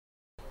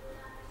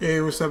Hey,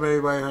 what's up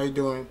everybody? How you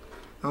doing?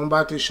 I'm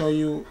about to show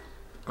you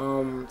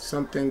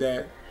something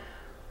that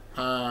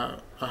I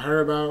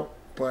heard about,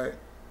 but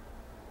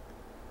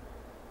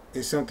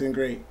it's something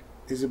great.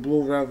 It's a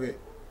blue velvet.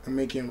 I'm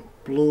making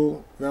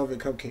blue velvet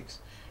cupcakes.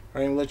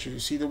 I'm gonna let you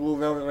see the blue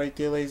velvet right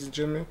there, ladies and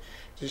gentlemen.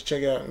 Just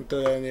check it out and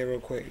throw that in there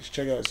real quick. Just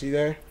check it out. See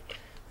there?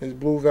 There's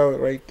blue velvet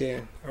right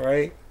there.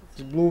 Alright?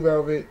 It's blue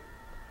velvet.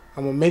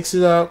 I'm gonna mix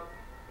it up,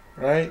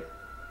 right?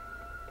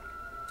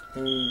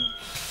 And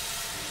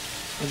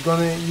you're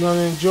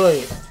gonna enjoy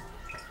it.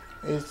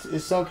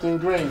 It's something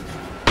great.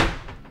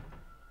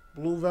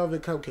 Blue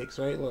velvet cupcakes,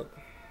 right? Look.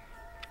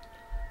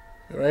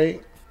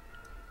 Alright?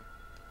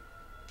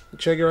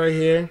 Check it right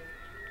here.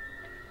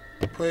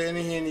 Put it in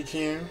the handy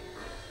cam.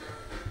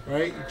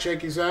 Right? You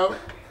check this out.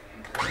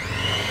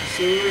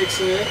 See me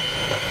mixing it.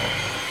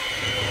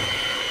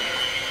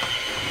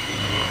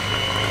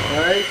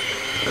 Alright?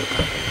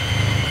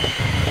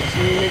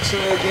 See me mixing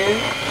it again.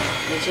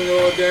 Mixing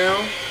it all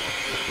down.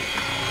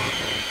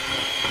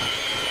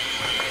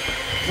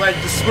 It's like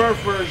the Smurf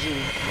version.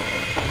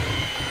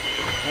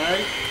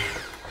 Alright?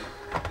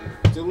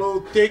 It's a little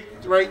thick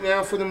right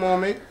now for the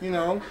moment, you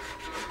know.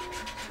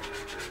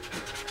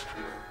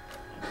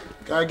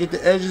 Gotta get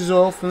the edges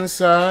off from the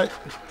side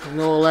and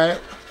all that.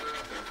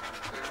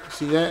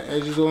 See that?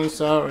 Edges on the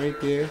side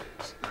right there.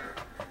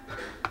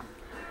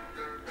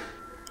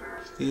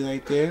 See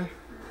right there?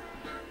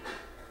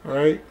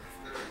 Alright.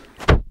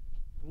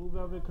 Blue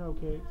velvet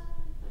cupcakes.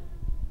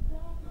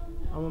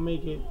 I'm gonna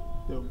make it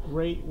the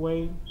great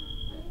way.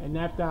 And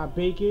after I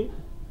bake it,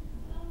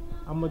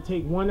 I'm gonna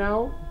take one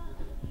out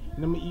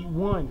and I'm gonna eat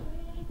one.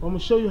 But I'm gonna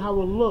show you how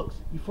it looks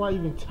before I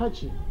even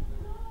touch it.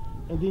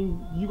 And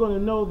then you're gonna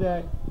know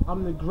that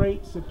I'm the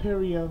great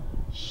superior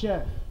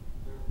chef,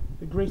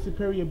 the great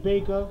superior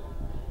baker,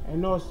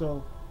 and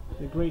also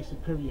the great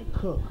superior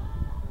cook.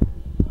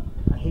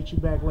 I'll hit you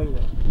back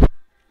later.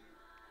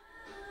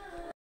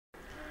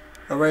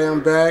 Alright, I'm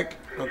back,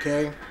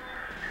 okay.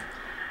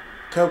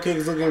 Cupcake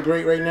is looking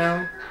great right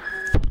now.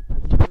 I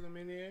just put them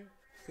in there.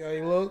 See how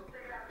they look?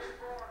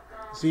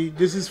 See,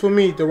 this is for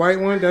me. The white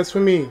one, that's for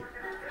me.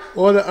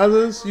 All the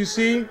others you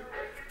see,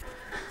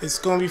 it's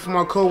gonna be for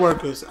my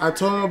co-workers. I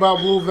told them about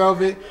blue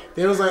velvet.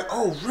 They was like,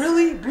 "Oh,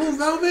 really? Blue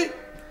velvet?"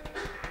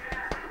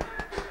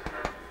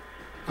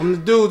 I'm the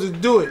dude to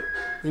do it.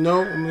 You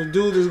know, I'm the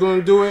dude that's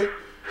gonna do it.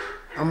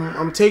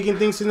 I'm taking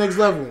things to the next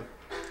level.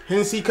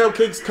 Hennessy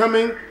Cupcakes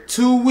coming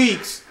 2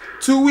 weeks.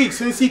 2 weeks.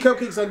 Hennessy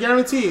Cupcakes, I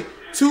guarantee it.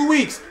 2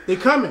 weeks. They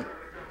coming.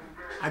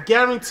 I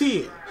guarantee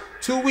it.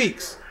 2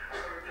 weeks.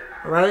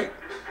 Alright?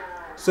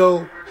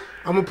 So,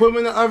 I'm gonna put them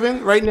in the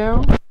oven right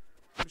now.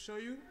 I'll show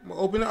you. I'm gonna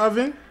open the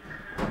oven.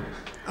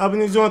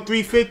 Oven is on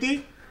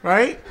 350,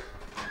 right?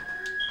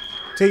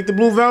 Take the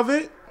blue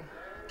velvet.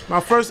 My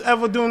first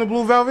ever doing the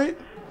blue velvet.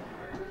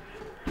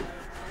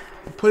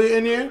 Put it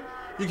in there.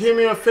 You can hear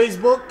me on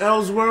Facebook,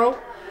 L's World.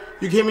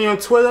 You can hear me on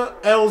Twitter,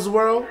 L's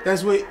World.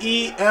 That's with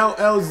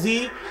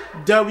ELLZWORLD.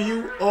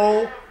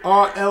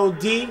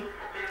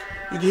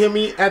 You can hear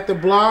me at the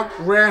blog,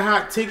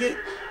 R.H.T Ticket.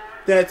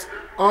 That's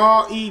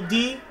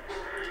REDTICKET.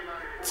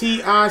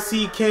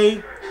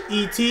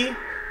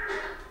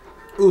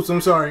 Oops,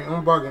 I'm sorry.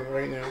 I'm bugging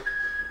right now.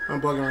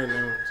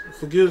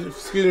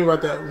 Excuse me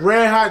about that.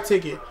 R.H.T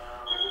Ticket.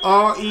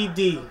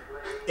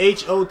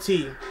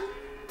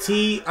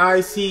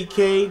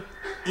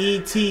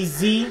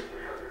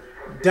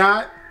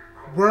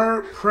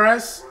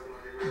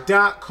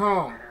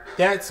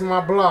 That's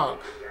my blog.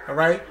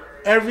 Alright?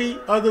 Every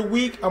other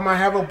week I'm gonna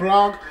have a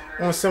blog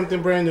on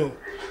something brand new.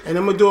 And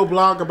I'm gonna do a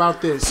blog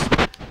about this.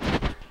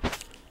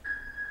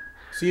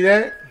 See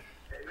that?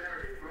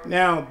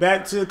 Now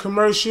back to the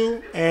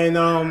commercial, and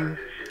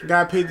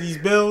gotta pay these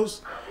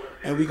bills,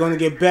 and we're gonna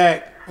get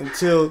back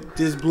until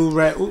this blue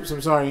red. Oops,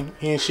 I'm sorry,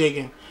 hand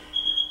shaking.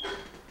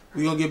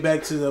 We're gonna get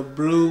back to the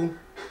blue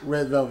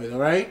red velvet. All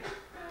right,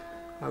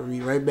 I'll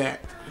be right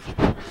back.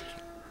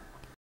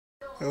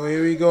 So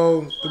here we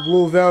go, the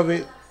blue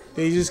velvet.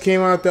 They just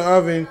came out the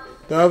oven.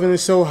 The oven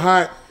is so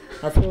hot.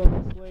 I feel like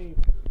a slave.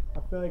 I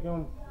feel like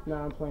I'm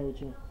playing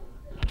with you.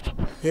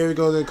 Here we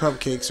go, the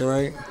cupcakes. All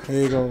right,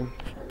 here you go.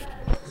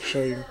 I'll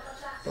show you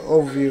the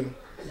overview.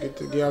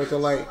 Get out the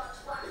light.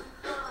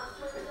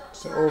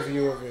 It's the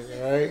overview of it,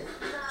 alright?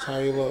 That's how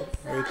you look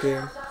right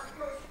there.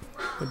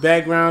 The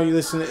background, you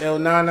listen to El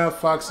Nana,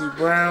 Foxy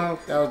Brown.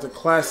 That was a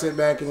classic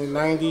back in the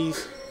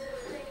 90s.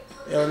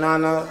 El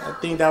Nana, I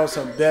think that was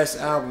her best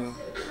album.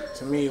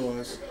 To me, it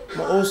was.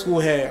 I'm an old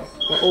school head.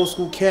 I'm an old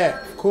school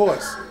cat, of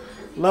course.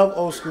 Love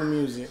old school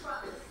music.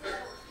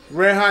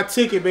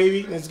 R.H.T Ticket,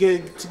 baby. Let's get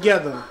it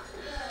together.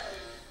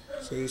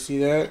 So you see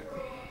that?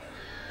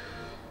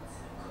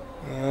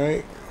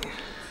 Alright.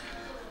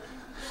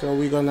 So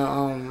we're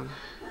gonna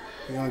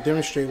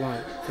demonstrate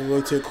one. We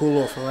wait till it cool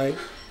off, alright?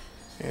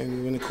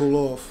 And when it cool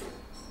off,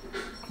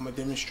 I'm gonna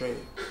demonstrate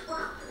it.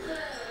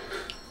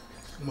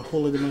 I'm gonna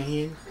hold it in my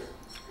hand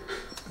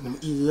and I'm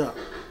gonna eat it up.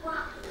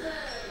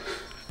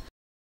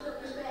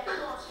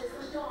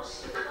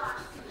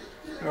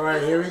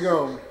 Alright, here we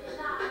go.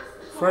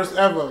 First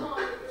ever.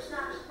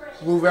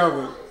 Blue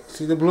velvet.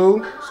 See the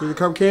blue? See the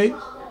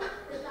cupcake?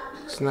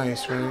 It's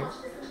nice, right?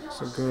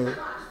 So good.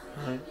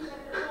 All right.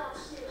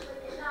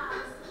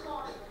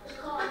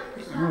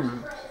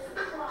 Mmm.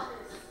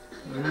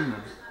 Mmm.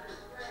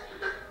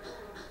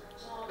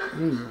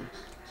 Mmm.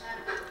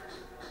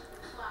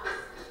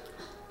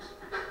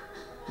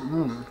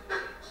 Mmm.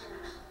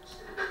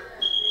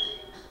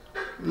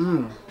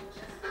 Mmm.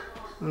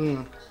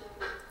 Mmm.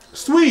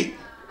 Sweet.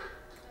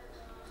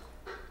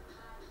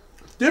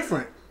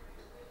 Different.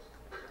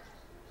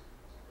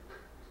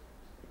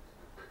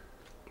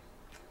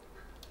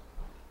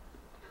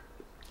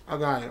 I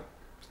got it.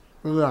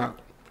 Look at that.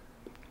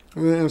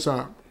 Look at the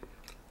inside.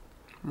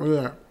 Look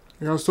at that.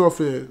 Look how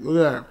soft it is.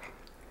 Look at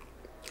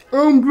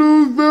that.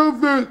 Blue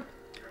velvet.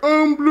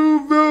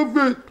 Blue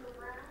velvet.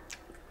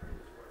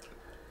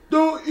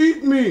 Don't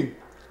eat me.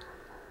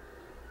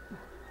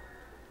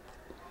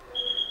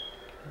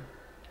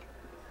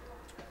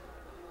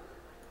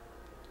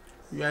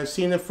 You guys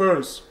seen it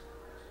first.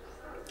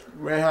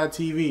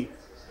 R.H.T. TV.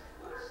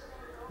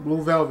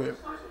 Blue velvet.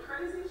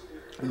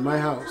 In my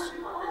house.